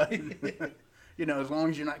different, but as long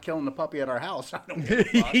as you're not killing the puppy at our house, I don't give a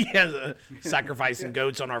fuck. Yeah, sacrificing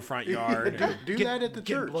goats on our front yard. Do that at the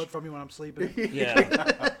Getting church. blood from me when I'm sleeping.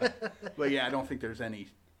 Yeah. But yeah, I don't think there's any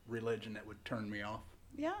religion that would turn me off.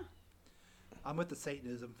 Yeah. I'm with the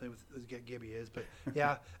Satanism thing with Gibby is, but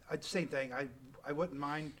yeah, same thing. I wouldn't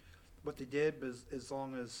mind what they did, but as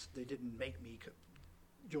long as they didn't make me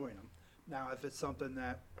join them. Now, if it's something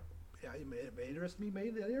that it may interest me,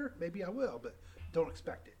 maybe I will, but don't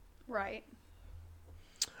expect it. Right.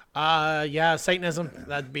 Yeah, Satanism,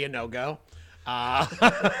 that'd be a no-go.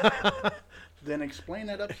 Then explain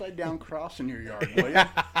that upside down cross in your yard, will you?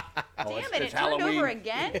 Oh, Damn it, it turned over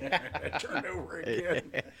again? It turned over again.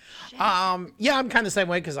 Yeah, I'm kind of the same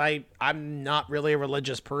way because I'm not really a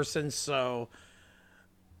religious person, so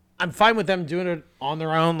I'm fine with them doing it on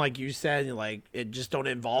their own, like you said, like it just don't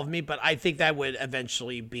involve me. But I think that would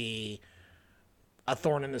eventually be a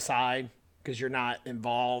thorn in the side because you're not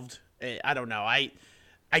involved. I don't know.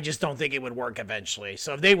 I just don't think it would work eventually.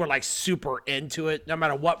 So if they were like super into it, no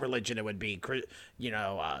matter what religion it would be,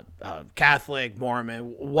 Catholic,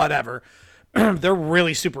 Mormon, whatever, they're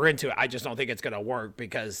really super into it. I just don't think it's going to work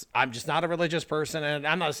because I'm just not a religious person. And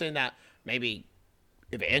I'm not saying that maybe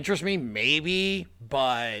if it interests me, maybe,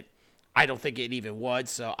 but I don't think it even would.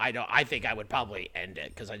 So I think I would probably end it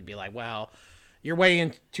because I'd be like, well, you're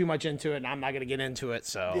way too much into it, and I'm not going to get into it.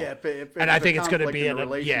 So Yeah, if and I it's a think it's going to conflict be in a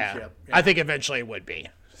yeah, relationship, I think eventually it would be.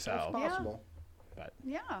 it's So possible.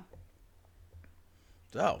 Yeah.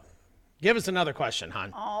 so give us another question,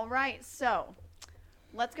 hon. All right. So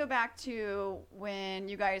let's go back to when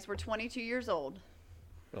you guys were 22 years old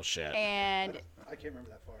Well, shit. and I can't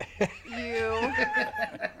remember that far.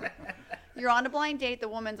 you're on a blind date. The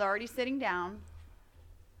woman's already sitting down.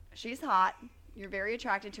 She's hot. You're very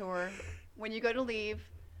attracted to her. When you go to leave,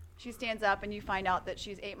 she stands up and you find out that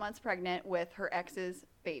she's 8 months pregnant with her ex's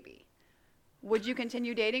baby. Would you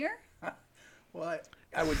continue dating her? Well,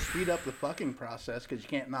 I would speed up the fucking process because you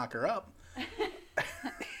can't knock her up.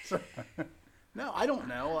 So, no, I don't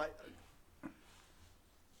know.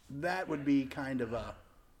 That would be kind of a.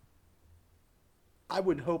 I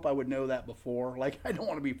would hope I would know that before. Like, I don't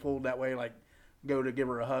want to be pulled that way. Like, go to give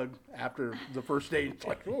her a hug after the first date. It's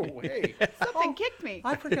like, oh, hey, Something kicked me.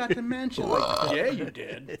 I forgot to mention. Like, yeah, you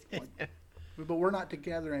did. Like, but we're not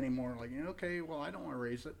together anymore. Like, okay, well, I don't want to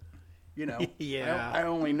raise it. You know. Yeah. I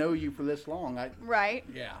only know you for this long. Right?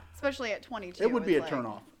 Yeah. Especially at 22. It would be a it's like-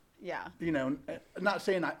 turnoff. Yeah. You know, not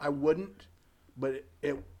saying I wouldn't, but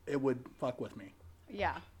it would fuck with me.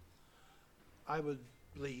 Yeah. I would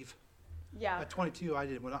leave. Yeah. At 22, I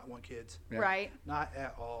did not want kids. Yeah. Right. Not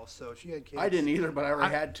at all. So she had kids. I didn't either, but I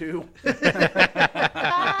already had two.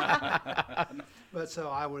 But so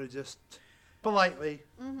I would have just politely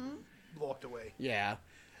Mm-hmm. walked away. Yeah.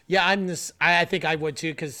 Yeah, I'm this. I think I would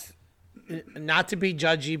too, because not to be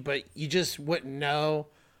judgy, but you just wouldn't know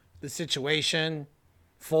the situation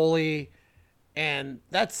fully, and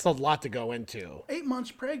that's a lot to go into. 8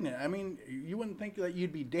 months pregnant. I mean, you wouldn't think that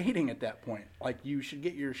you'd be dating at that point. Like, you should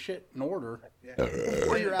get your shit in order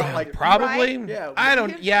before you're out. Like, Probably. Right? Yeah. I don't.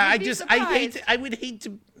 You'd- Yeah, you'd I be just. I hate. surprised. I would hate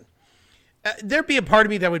to. There'd be a part of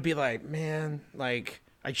me that would be like, man, like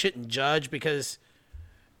I shouldn't judge because,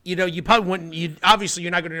 you know, you probably wouldn't. You obviously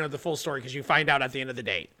you're not going to know the full story because you find out at the end of the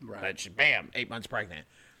date. Right. But she, bam, 8 months pregnant.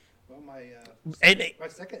 Well, And my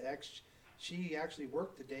second ex, she actually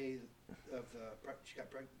worked the day of she got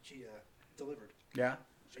pregnant. She delivered. yeah.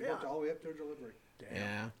 She worked all the way up to her delivery.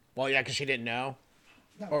 yeah. Well, yeah, because she didn't know.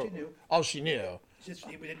 No, Or- she knew. Oh, she knew. Just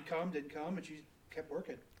we didn't come, and she kept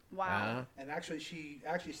working. Wow. And actually, she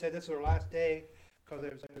actually said this was her last day because they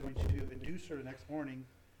was going to induce her the next morning,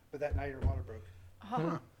 but that night her water broke. Oh.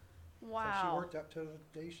 So Wow. she worked up to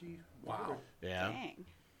the day she delivered. Yeah. Dang.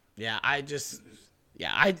 Yeah,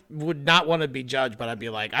 I would not want to be judged, but I'd be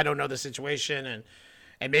like, I don't know the situation,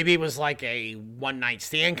 and maybe it was like a one night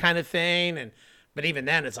stand kind of thing, but even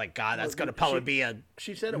then, it's like, God, that's Well, gonna probably be a.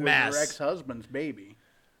 She said it was Mess. her ex-husband's baby.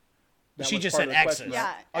 That She was just part said of the question, exes.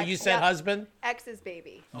 right? Yeah. Oh, you ex- said yep. husband? Ex's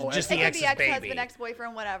baby. Oh, Just It the could ex's be ex-husband, baby.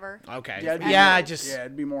 ex-boyfriend, whatever. Okay. Yeah, it'd be Yeah, more- I just. Yeah,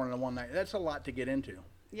 it'd be more than a one night. That's a lot to get into.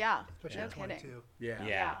 Yeah. Especially No at kidding. 22. Yeah.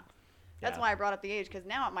 Yeah. That's Yeah. why I brought up the age, because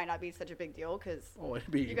now it might not be such a big deal, because Oh,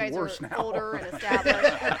 it'd be you guys worse are now. older and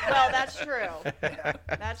established. Well, that's true.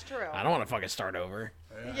 That's true. I don't want to fucking start over.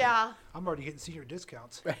 Yeah. I'm already getting senior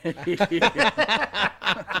discounts.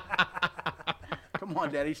 Come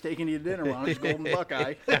on, Daddy's taking you to dinner on his golden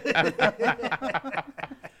Buckeye.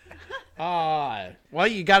 Well,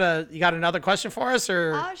 you got another question for us,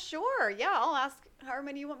 or Sure. Yeah, I'll ask however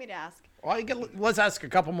many you want me to ask. well, let's ask a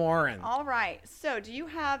couple more, and All right. So, do you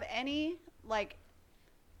have any like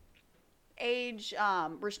age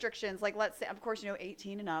restrictions? Like, let's say, of course,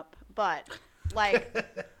 18 and up, but like,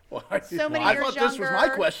 Well, So many I years thought this was my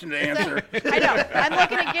younger. question to answer. I know. I'm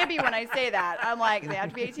looking at Gibby when I say that. I'm like, they have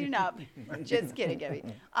to be 18 and up. Just kidding, Gibby.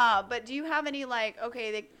 But do you have any like,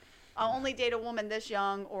 okay, I'll only date a woman this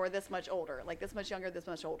young or this much older, like this much younger, this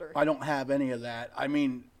much older? I don't have any of that. I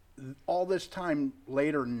mean, all this time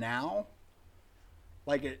later now,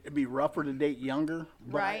 like it'd be rougher to date younger.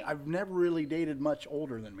 But Right. I've never really dated much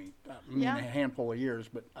older than me. I mean, Yeah. a handful of years,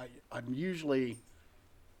 but I'm usually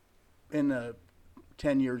in the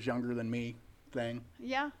 10 years younger than me thing.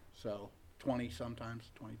 Yeah. So 20 sometimes,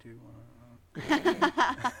 22.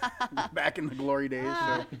 Back in the glory days.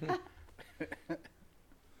 So.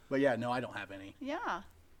 But yeah, no, I don't have any. Yeah.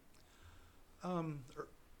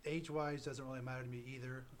 Age-wise, doesn't really matter to me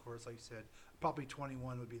either. Of course, like you said, probably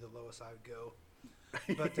 21 would be the lowest I would go.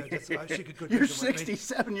 But she could go You're drinking with me.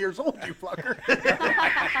 67 years old, you fucker.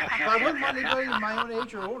 I wouldn't mind anybody my own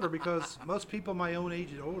age or older because most people my own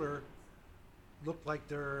age and older look like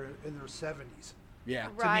they're in their 70s. Yeah. to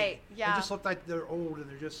me. Right. Yeah. They just look like they're old and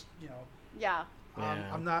they're just, Yeah. Yeah.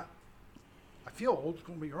 I'm not. I feel old.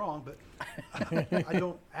 Don't get me wrong, but I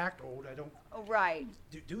don't act old. I don't Oh, right.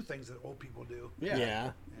 do things that old people do. Yeah.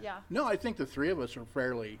 yeah. Yeah. No, I think the three of us are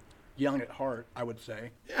fairly young at heart, I would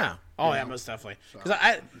say. Yeah. Oh, yeah, most definitely. Because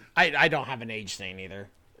I don't have an age thing either.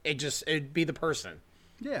 It'd be the person.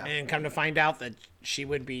 Yeah. And come to find out that she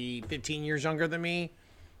would be 15 years younger than me.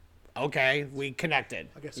 Okay, we connected.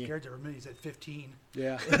 I got scared there for a minute. He said 15.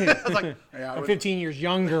 Yeah. I was like, Yeah. Or 15 years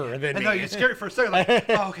younger than I me. know you scared me for a second. Like,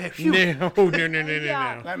 oh, okay. Phew. No.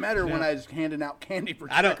 Yeah. I met her when I was handing out candy for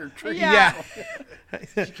I don't- trick or treat. Yeah.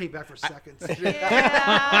 She came back for seconds.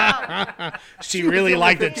 Yeah. She really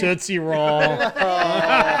liked the Tootsie Roll. Only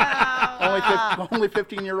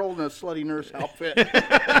 15-year-old in a slutty nurse outfit.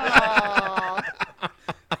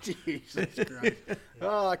 Jesus Christ.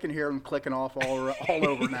 Oh, I can hear them clicking off all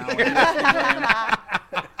over now.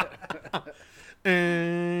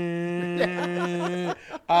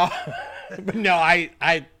 But no,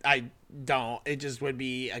 I don't. It just would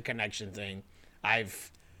be a connection thing.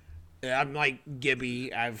 I'm like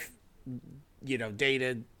Gibby. I've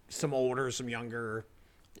dated some older, some younger.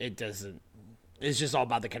 It doesn't. It's just all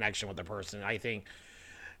about the connection with the person. I think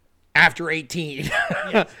after 18,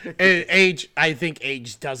 I think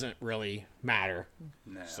age doesn't really matter.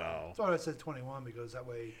 No. So That's why I said 21, because that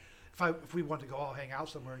way, if we want to go all hang out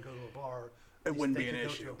somewhere and go to a bar, It wouldn't they be an could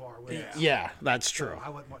go issue. to a bar with us. yeah, that's true. I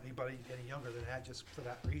wouldn't want anybody any younger than that just for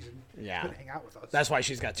that reason. Yeah. Couldn't hang out with us. That's why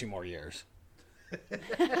she's got 2 more years.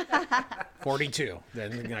 42.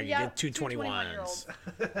 Then you get 2 21-year-olds.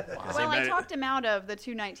 21s. Well, I talked him out of the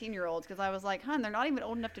 2 19-year-olds because I was like, "Hun, they're not even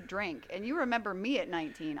old enough to drink." And you remember me at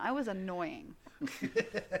 19? I was annoying.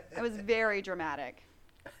 I was very dramatic.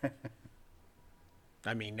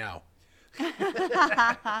 I mean, no.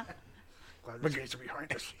 Glad the days are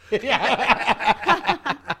behind us.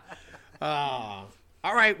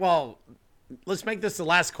 All right. Well, let's make this the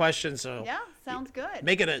last question. So Yeah, sounds good.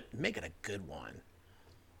 make it a good one.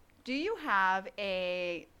 Do you have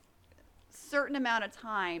a certain amount of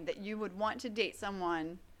time that you would want to date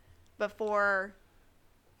someone before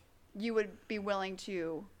you would be willing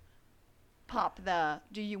to pop the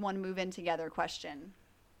 "do you want to move in together" question?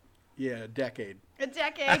 Yeah, a decade. A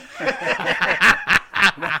decade.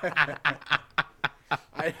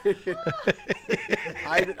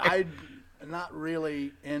 I'm not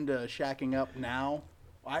really into shacking up now.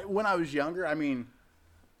 When I was younger, I mean,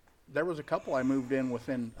 there was a couple I moved in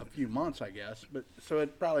within a few months, I guess. But so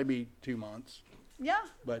it'd probably be 2 months. Yeah.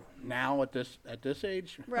 But now at this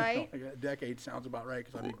age, Right. like a decade sounds about right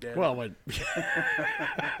because I'd be dead. Well,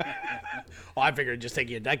 I figured it'd just take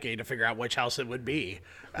you a decade to figure out which house it would be.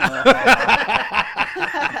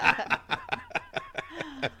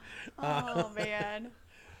 Oh man.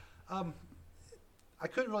 I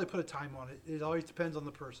couldn't really put a time on it. It always depends on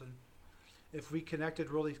the person. If we connected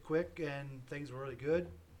really quick and things were really good,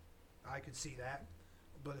 I could see that.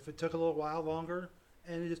 But if it took a little while longer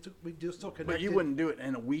and we just still connected. But you wouldn't do it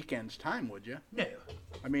in a weekend's time, would you? No.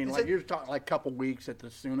 I mean, Is like it- you're talking like a couple weeks at the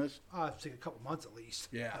soonest. I was thinking a couple months at least.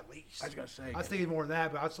 Yeah. At least. I was gonna say. I was thinking more than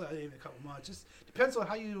that, but I was thinking a couple months. Just depends on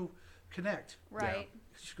how you connect. Right.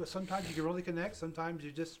 Sometimes you can really connect. Sometimes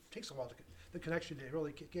it just takes a while to the connection to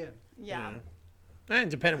really kick in. Yeah. And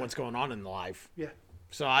depending on what's going on in life. Yeah.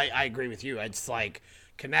 So I agree with you. It's like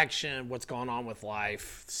connection, what's going on with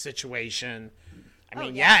life, situation. I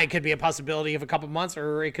mean, yeah. it could be a possibility of a couple months,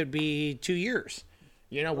 or it could be 2 years.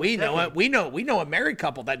 We know it. We know a married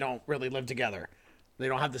couple that don't really live together. They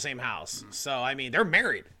don't have the same house. So I mean, they're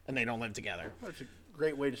married and they don't live together. That's a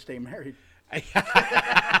great way to stay married.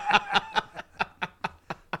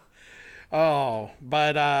 Oh,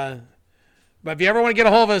 but if you ever want to get a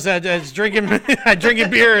hold of us at drinking drinking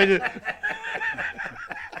beer.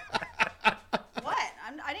 What?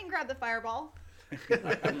 I didn't grab the fireball.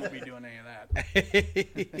 I won't be doing any of that.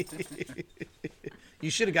 You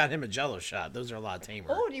should have got him a Jello shot. Those are a lot tamer.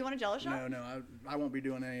 Oh, do you want a Jello shot? No, I won't be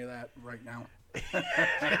doing any of that right now.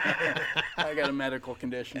 I got a medical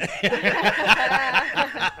condition. Is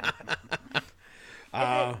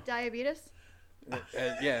it diabetes?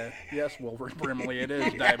 Yeah, yes, Wilbur Brimley, it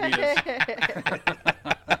is diabetes.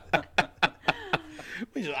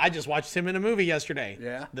 I just watched him in a movie yesterday.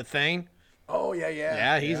 Yeah? The Thing. Oh, yeah.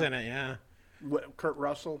 Yeah, he's in it. Yeah. Kurt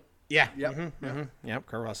Russell. Yeah. Yep. Yep.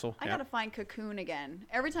 Kurt Russell. I Yep. gotta find Cocoon again.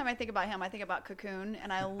 Every time I think about him, I think about Cocoon,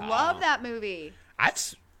 and I love that movie.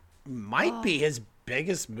 That's might be his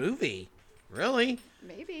biggest movie. Really?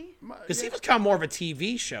 Maybe. Because he was kind of more of a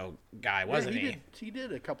TV show guy, wasn't he? He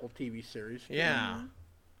did a couple TV series. Yeah.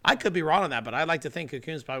 I could be wrong on that, but I like to think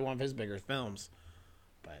Cocoon's probably one of his bigger films.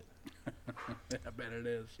 But I bet it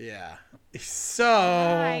is. yeah. So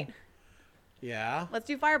All right. yeah. Let's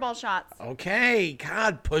do fireball shots. Okay.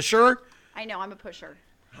 God, pusher. I know, I'm a pusher.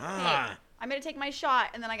 Ah. I'm gonna take my shot,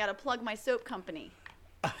 and then I gotta plug my soap company.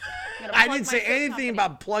 gonna I plug didn't my say soap anything company.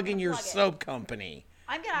 about plugging your Plug it. soap company.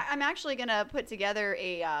 I'm actually gonna put together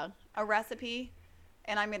a recipe,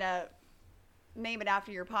 and I'm gonna name it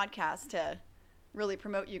after your podcast to really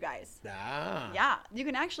promote you guys. Ah. Yeah, you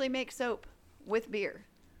can actually make soap with beer.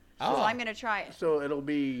 Oh. So I'm gonna try it. So it'll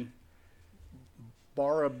be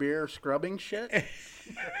bar of beer scrubbing shit.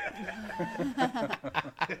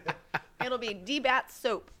 It'll be D-Bat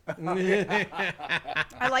soap.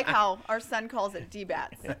 I like how our son calls it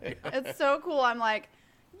D-Bats. It's so cool. I'm like,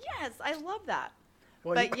 yes, I love that.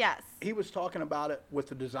 Well, But yes. He was talking about it with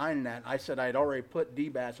the design and that. I said I'd already put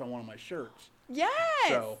D-Bats on one of my shirts. Yes.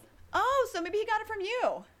 So- So maybe he got it from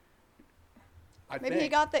you. Maybe he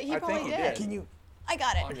think. got that. He I probably think did. Can you? I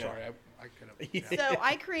got it. I'm sorry. I could have. So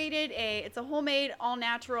I created it's a homemade all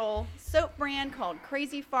natural soap brand called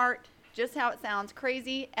Crazy Fart. Just how it sounds,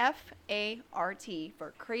 crazy, F-A-R-T,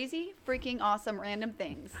 for crazy, freaking awesome random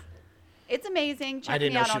things. It's amazing. Check I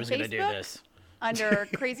didn't me know out she on was going to do Facebook this. under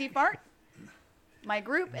Crazy Fart, my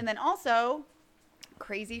group, and then also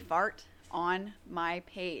Crazy Fart on my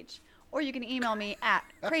page. Or you can email me at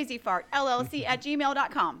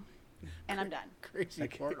crazyfartllc@gmail.com. And I'm done. Crazy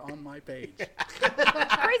fart on my page.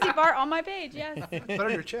 Crazy Fart on my page, yes. Put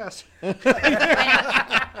on your chest. I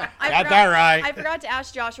Got that right. I forgot to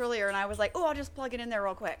ask Josh earlier, and I was like, oh, I'll just plug it in there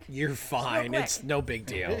real quick. You're fine. quick. It's no big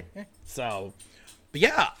deal. So, but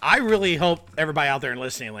yeah, I really hope everybody out there in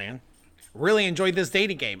listening land really enjoyed this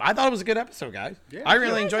dating game. I thought it was a good episode, guys. Yeah. I You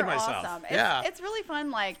really guys enjoyed are myself. Awesome. Yeah. It's really fun,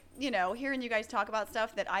 like, hearing you guys talk about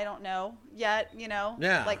stuff that I don't know yet,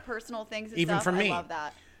 Yeah. like personal things and Even stuff. from me. I love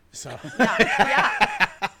that. So Yeah.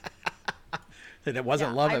 it wasn't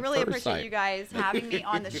Yeah. love I at really first appreciate sight. you guys having me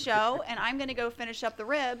on the show, and I'm going to go finish up the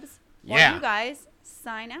ribs while Yeah. you guys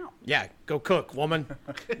sign out. Yeah, go cook, woman.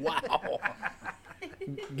 Wow.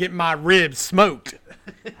 Get my ribs smoked.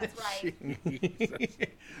 That's right.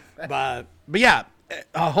 But yeah,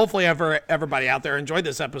 hopefully everybody out there enjoyed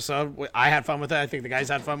this episode. I had fun with it. I think the guys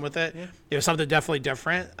had fun with it. It was something definitely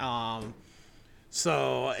different.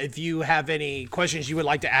 So if you have any questions you would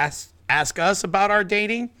like to ask us about our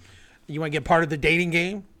dating, you want to get part of the dating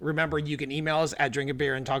game, remember you can email us at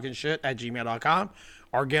drinkabeerandtalkingshit@gmail.com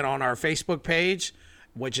or get on our Facebook page,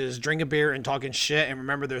 which is Drinking Beer and Talking Shit. And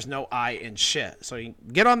remember, there's no I in shit. So you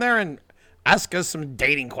get on there and ask us some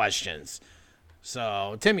dating questions.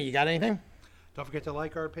 So, Timmy, you got anything? Don't forget to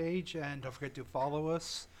like our page, and don't forget to follow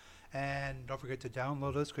us, and don't forget to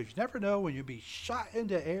download us, because you never know when you'll be shot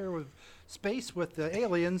into air with space with the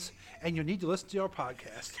aliens, and you need to listen to our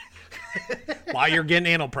podcast. While you're getting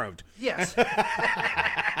anal probed. Yes.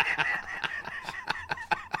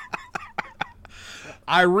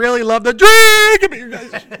 I really love the drink beer,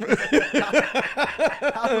 guys.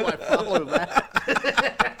 How do I follow that?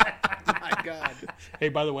 My God. Hey,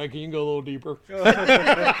 by the way, can you go a little deeper?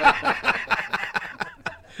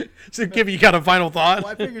 So, Kim, you got a final thought?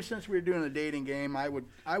 Well, I figured since we were doing a dating game, I would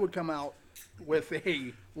come out with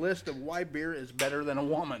a list of why beer is better than a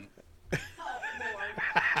woman.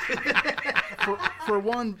 For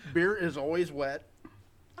one, beer is always wet.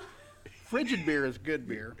 Frigid beer is good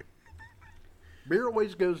beer. Beer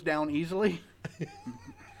always goes down easily.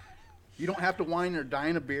 You don't have to wine or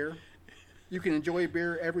dine a beer. You can enjoy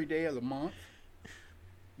beer every day of the month.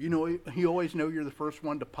 You always know you're the first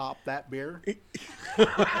one to pop that beer.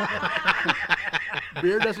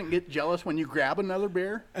 Beer doesn't get jealous when you grab another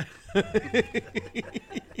beer.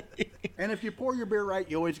 And if you pour your beer right,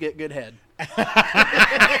 you always get good head.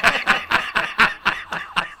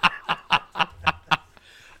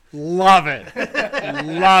 Love it.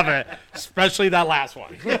 Love it. Especially that last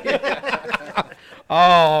one.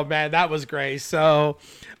 Oh, man, that was great. So,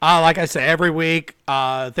 like I say, every week,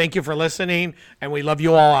 thank you for listening, and we love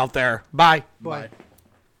you all out there. Bye. Bye. Bye.